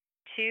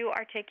to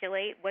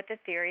articulate what the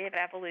theory of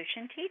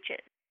evolution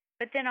teaches.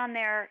 But then on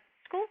their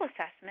school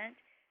assessment,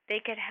 they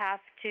could have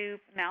to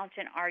mount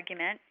an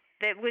argument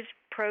that was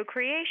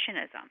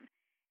pro-creationism.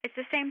 It's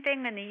the same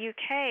thing in the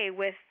UK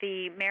with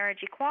the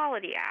Marriage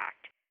Equality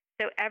Act.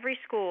 So every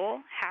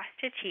school has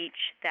to teach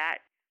that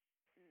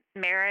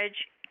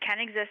marriage can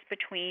exist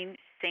between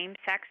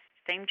same-sex,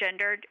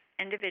 same-gendered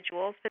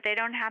individuals, but they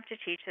don't have to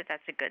teach that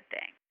that's a good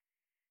thing.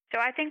 So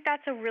I think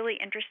that's a really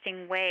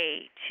interesting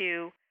way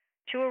to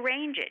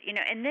arrange it. You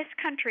know, in this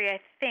country, I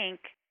think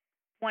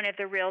one of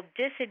the real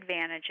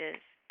disadvantages,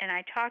 and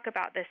I talk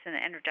about this in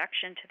the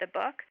introduction to the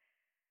book,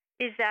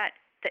 is that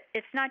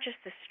it's not just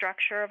the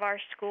structure of our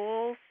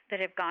schools that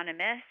have gone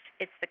amiss,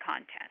 it's the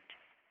content.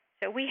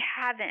 So we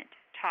haven't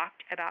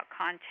talked about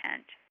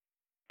content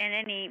in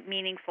any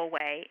meaningful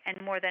way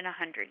in more than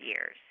 100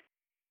 years.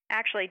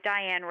 Actually,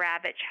 Diane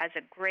Ravitch has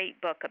a great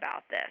book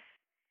about this,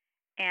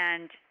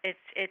 and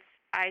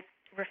I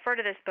refer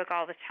to this book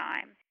all the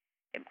time.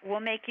 It will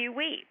make you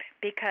weep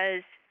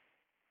because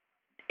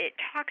it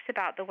talks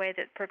about the way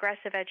that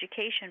progressive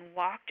education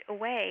walked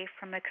away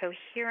from a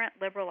coherent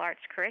liberal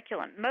arts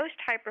curriculum. Most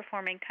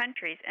high-performing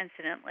countries,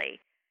 incidentally,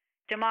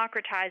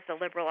 democratized the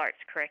liberal arts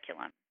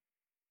curriculum.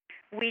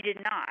 We did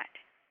not,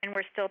 and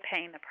we're still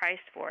paying the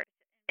price for it.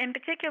 In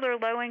particular,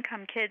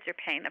 low-income kids are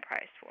paying the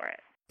price for it.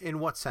 In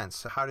what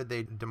sense? How did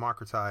they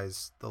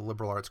democratize the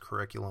liberal arts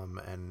curriculum,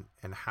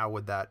 and how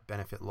would that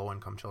benefit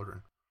low-income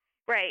children?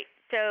 Right.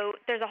 So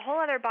there's a whole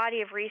other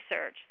body of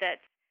research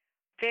that's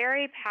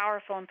very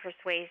powerful and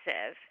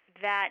persuasive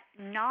that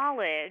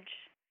knowledge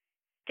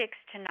sticks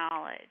to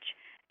knowledge,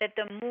 that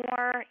the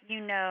more you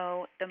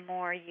know, the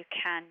more you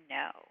can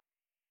know.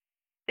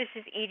 This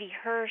is Edie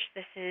Hirsch,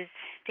 this is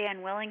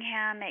Dan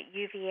Willingham at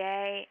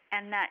UVA,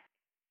 and that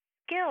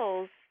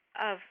skills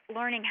of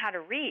learning how to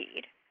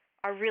read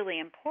are really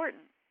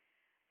important,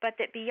 but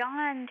that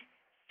beyond,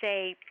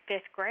 say,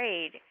 5th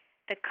grade,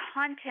 the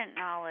content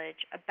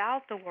knowledge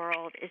about the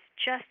world is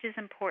just as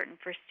important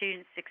for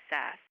student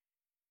success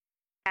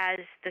as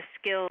the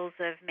skills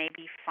of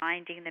maybe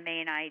finding the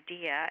main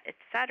idea,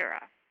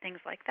 etc., things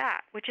like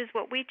that, which is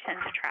what we tend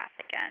to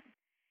traffic in.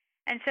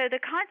 And so the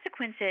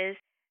consequences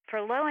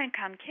for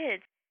low-income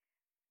kids,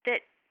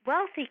 that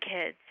wealthy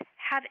kids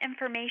have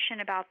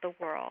information about the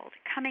world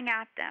coming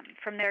at them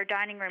from their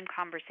dining room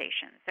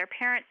conversations. Their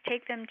parents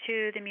take them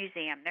to the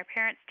museum. Their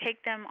parents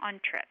take them on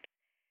trips.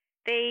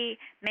 They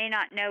may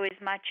not know as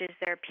much as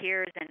their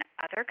peers in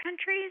other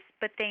countries,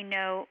 but they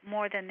know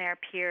more than their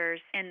peers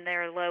in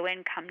their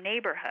low-income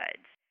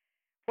neighborhoods.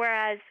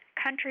 Whereas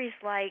countries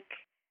like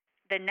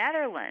the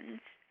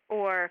Netherlands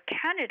or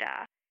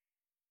Canada,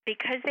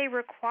 because they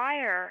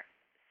require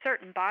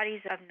certain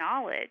bodies of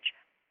knowledge,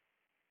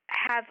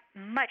 have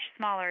much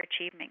smaller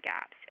achievement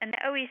gaps. And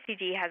the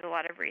OECD has a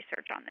lot of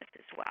research on this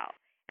as well.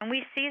 And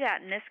we see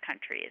that in this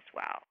country as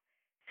well.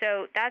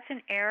 So that's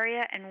an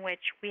area in which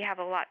we have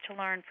a lot to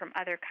learn from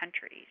other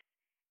countries.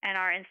 And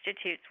our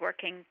institute's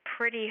working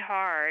pretty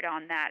hard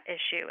on that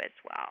issue as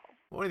well.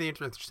 One of the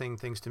interesting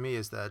things to me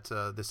is that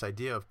this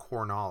idea of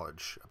core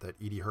knowledge that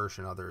Edie Hirsch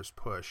and others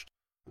pushed,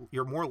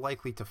 you're more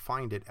likely to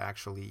find it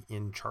actually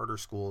in charter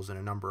schools and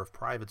a number of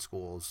private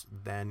schools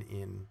than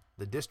in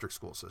the district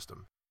school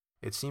system.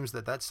 It seems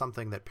that that's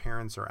something that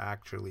parents are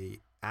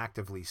actually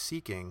actively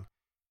seeking,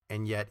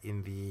 and yet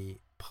in the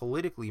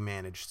politically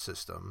managed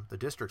system, the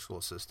district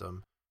school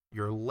system,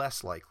 you're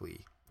less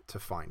likely to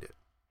find it.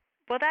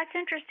 Well, that's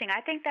interesting.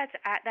 I think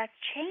that's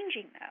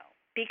changing, though,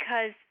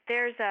 because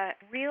there's a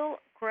real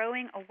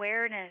growing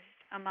awareness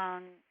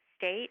among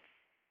states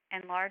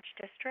and large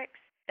districts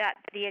that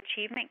the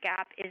achievement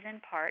gap is in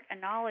part a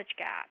knowledge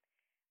gap.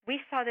 We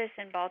saw this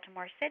in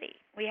Baltimore City.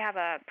 We have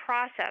a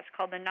process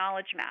called the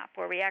Knowledge Map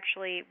where we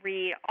actually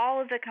read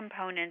all of the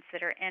components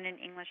that are in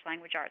an English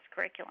language arts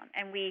curriculum,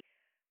 and we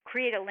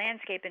create a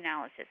landscape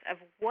analysis of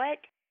what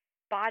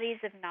bodies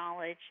of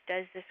knowledge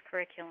does this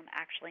curriculum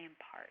actually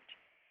impart.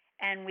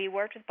 And we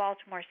worked with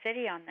Baltimore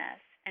City on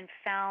this and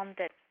found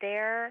that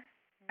their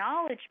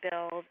knowledge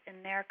build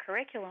in their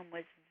curriculum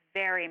was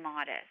very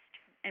modest,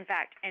 in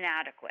fact,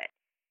 inadequate.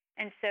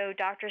 And so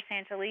Dr.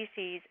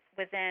 Santelises,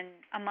 within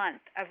a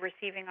month of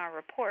receiving our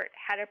report,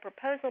 had a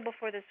proposal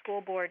before the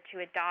school board to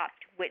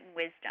adopt Wit and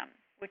Wisdom,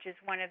 which is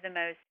one of the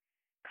most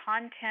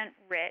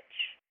content-rich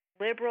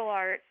liberal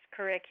arts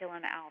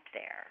curriculum out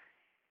there.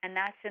 And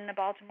that's in the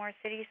Baltimore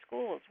City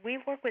schools. We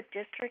work with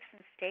districts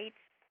and states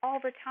all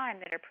the time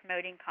that are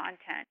promoting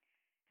content.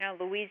 You know,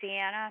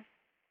 Louisiana,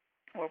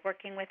 we're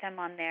working with them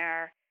on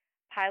their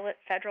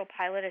federal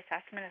pilot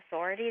assessment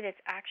authority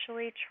that's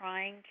actually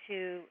trying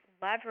to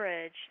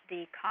leverage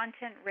the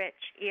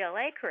content-rich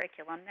ELA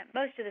curriculum that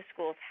most of the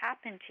schools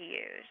happen to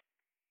use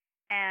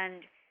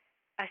and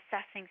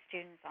assessing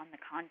students on the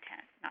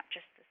content, not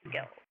just the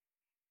skills.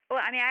 Well,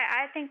 I mean,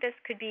 I think this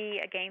could be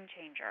a game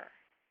changer.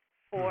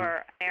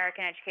 for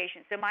American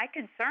education. So my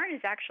concern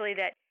is actually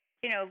that,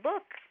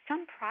 look,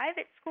 some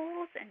private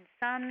schools and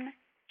some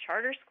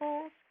charter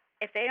schools,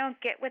 if they don't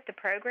get with the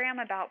program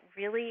about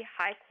really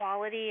high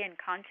quality and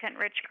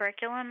content-rich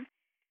curriculum,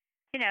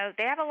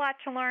 they have a lot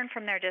to learn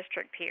from their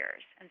district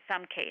peers in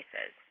some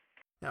cases.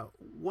 Now,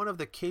 one of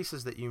the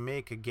cases that you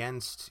make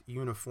against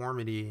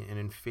uniformity and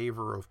in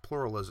favor of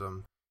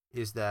pluralism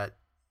is that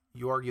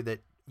you argue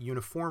that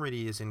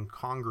uniformity is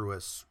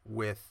incongruous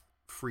with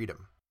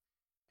freedom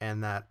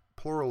and that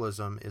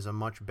pluralism is a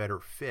much better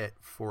fit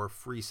for a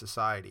free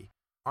society.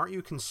 Aren't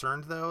you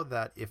concerned, though,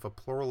 that if a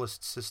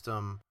pluralist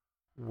system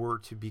were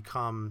to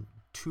become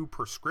too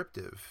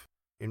prescriptive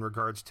in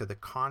regards to the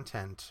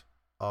content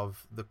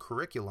of the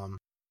curriculum,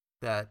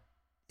 that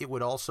it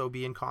would also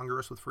be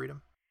incongruous with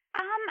freedom?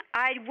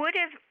 I would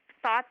have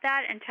thought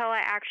that until I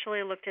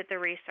actually looked at the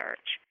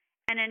research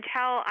and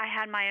until I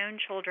had my own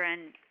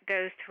children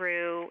go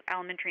through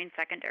elementary and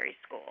secondary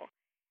school.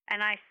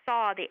 And I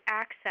saw the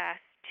access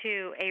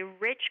to a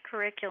rich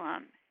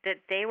curriculum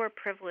that they were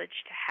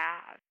privileged to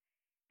have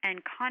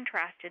and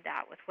contrasted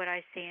that with what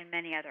I see in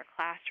many other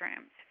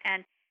classrooms.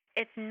 And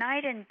it's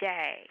night and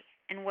day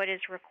in what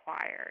is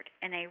required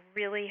in a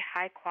really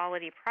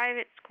high-quality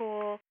private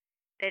school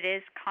that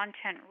is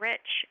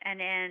content-rich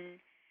and in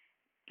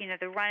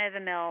the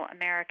run-of-the-mill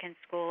American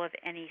school of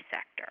any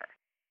sector.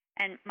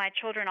 And my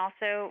children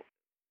also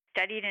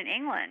studied in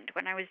England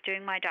when I was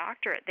doing my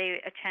doctorate. They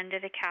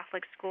attended a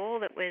Catholic school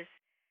that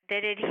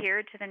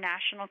adhered to the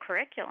national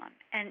curriculum.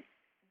 And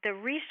the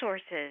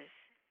resources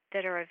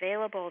that are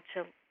available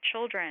to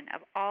children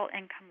of all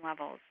income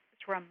levels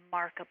is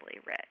remarkably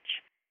rich.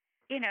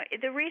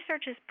 The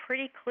research is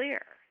pretty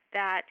clear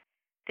that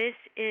this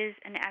is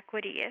an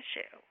equity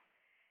issue.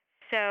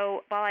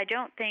 So while I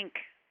don't think,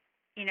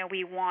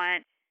 we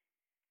want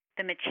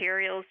the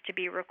materials to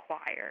be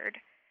required,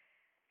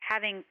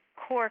 having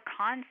core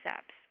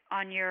concepts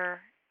on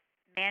your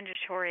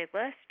mandatory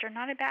list are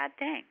not a bad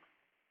thing.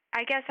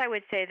 I guess I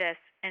would say this,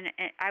 and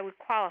I would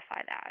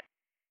qualify that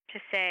to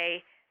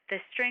say the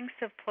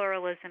strengths of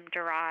pluralism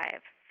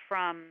derive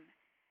from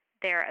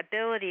their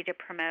ability to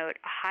promote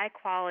a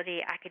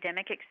high-quality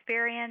academic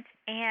experience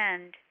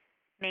and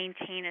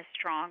maintain a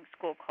strong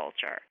school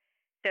culture.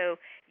 So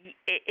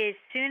as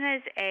soon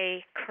as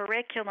a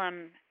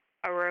curriculum,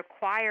 a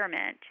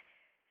requirement,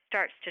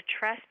 starts to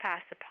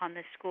trespass upon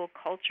the school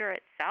culture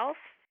itself,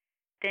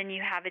 then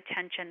you have a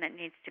tension that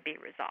needs to be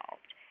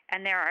resolved.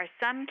 And there are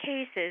some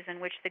cases in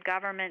which the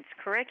government's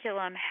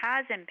curriculum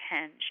has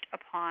impinged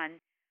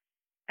upon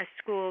a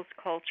school's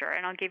culture.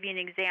 And I'll give you an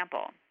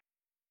example.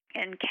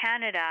 In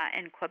Canada,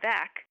 in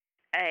Quebec,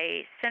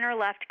 a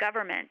center-left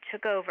government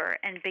took over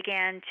and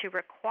began to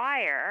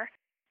require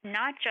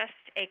not just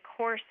a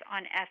course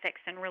on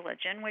ethics and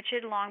religion, which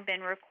had long been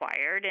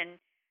required and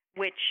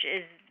which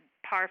is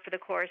par for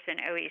the course in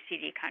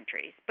OECD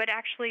countries, but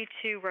actually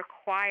to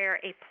require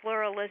a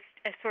pluralist,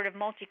 a sort of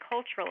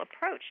multicultural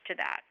approach to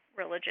that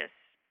religious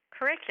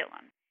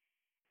curriculum.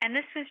 And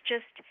this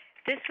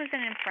was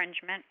an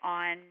infringement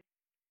on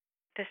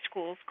the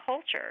school's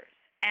cultures.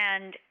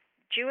 And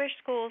Jewish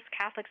schools,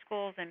 Catholic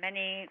schools, and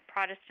many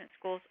Protestant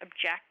schools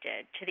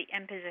objected to the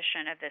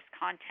imposition of this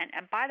content.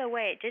 And by the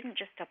way, it didn't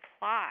just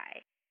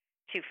apply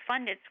to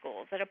funded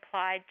schools. It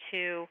applied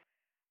to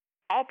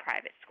all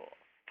private schools,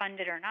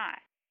 funded or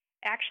not.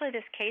 Actually,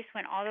 this case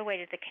went all the way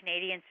to the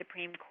Canadian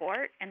Supreme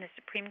Court, and the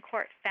Supreme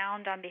Court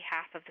found on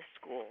behalf of the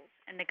schools,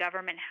 and the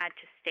government had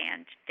to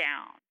stand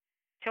down.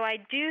 So I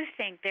do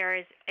think there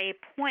is a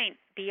point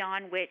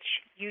beyond which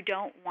you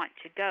don't want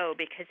to go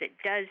because it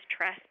does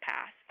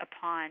trespass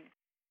upon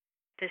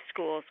the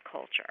school's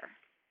culture.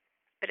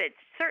 But it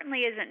certainly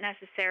isn't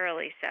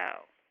necessarily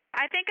so.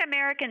 I think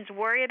Americans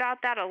worry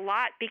about that a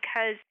lot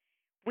because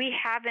we've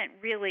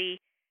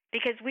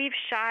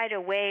shied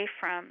away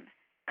from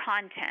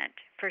content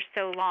for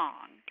so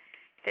long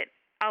that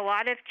a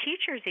lot of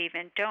teachers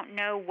even don't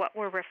know what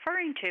we're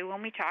referring to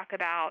when we talk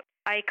about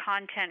a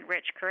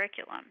content-rich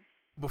curriculum.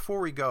 Before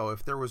we go,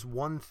 if there was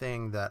one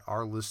thing that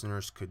our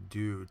listeners could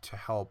do to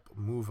help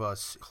move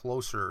us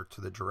closer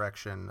to the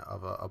direction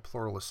of a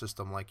pluralist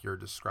system like you're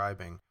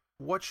describing,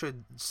 what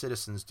should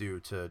citizens do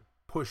to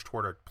push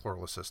toward a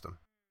pluralist system?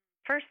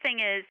 First thing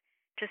is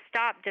to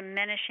stop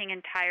diminishing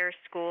entire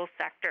school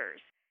sectors.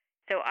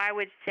 So I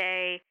would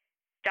say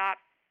stop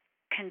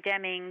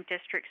condemning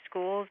district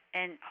schools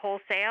and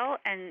wholesale,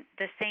 and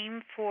the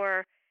same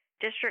for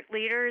district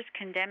leaders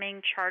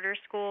condemning charter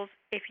schools.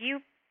 If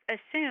you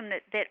assume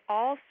that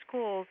all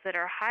schools that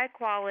are high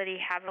quality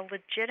have a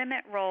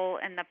legitimate role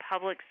in the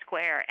public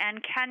square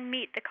and can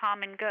meet the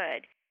common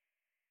good,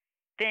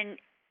 then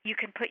you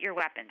can put your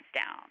weapons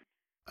down.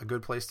 A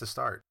good place to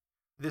start.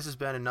 This has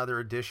been another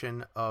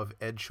edition of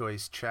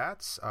EdChoice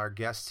Chats. Our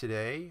guest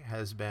today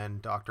has been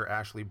Dr.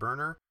 Ashley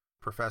Berner,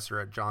 professor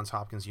at Johns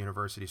Hopkins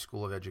University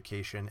School of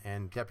Education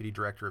and deputy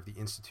director of the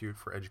Institute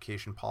for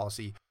Education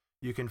Policy.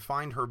 You can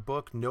find her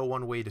book, No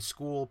One Way to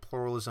School,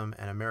 Pluralism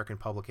and American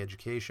Public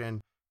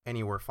Education,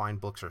 anywhere fine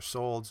books are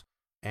sold.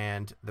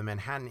 And the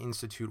Manhattan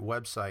Institute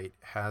website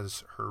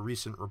has her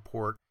recent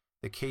report,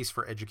 The Case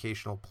for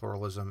Educational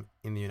Pluralism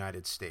in the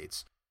United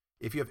States.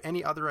 If you have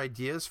any other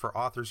ideas for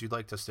authors you'd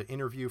like us to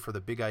interview for the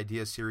Big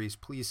Idea series,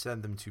 please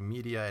send them to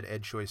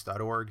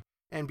media@edchoice.org,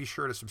 and be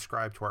sure to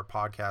subscribe to our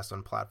podcast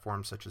on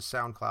platforms such as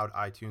SoundCloud,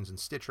 iTunes, and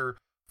Stitcher.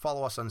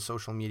 Follow us on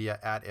social media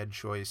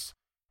 @EdChoice,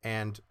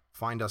 and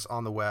find us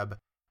on the web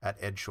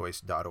at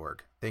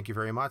edchoice.org. Thank you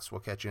very much.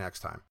 We'll catch you next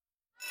time.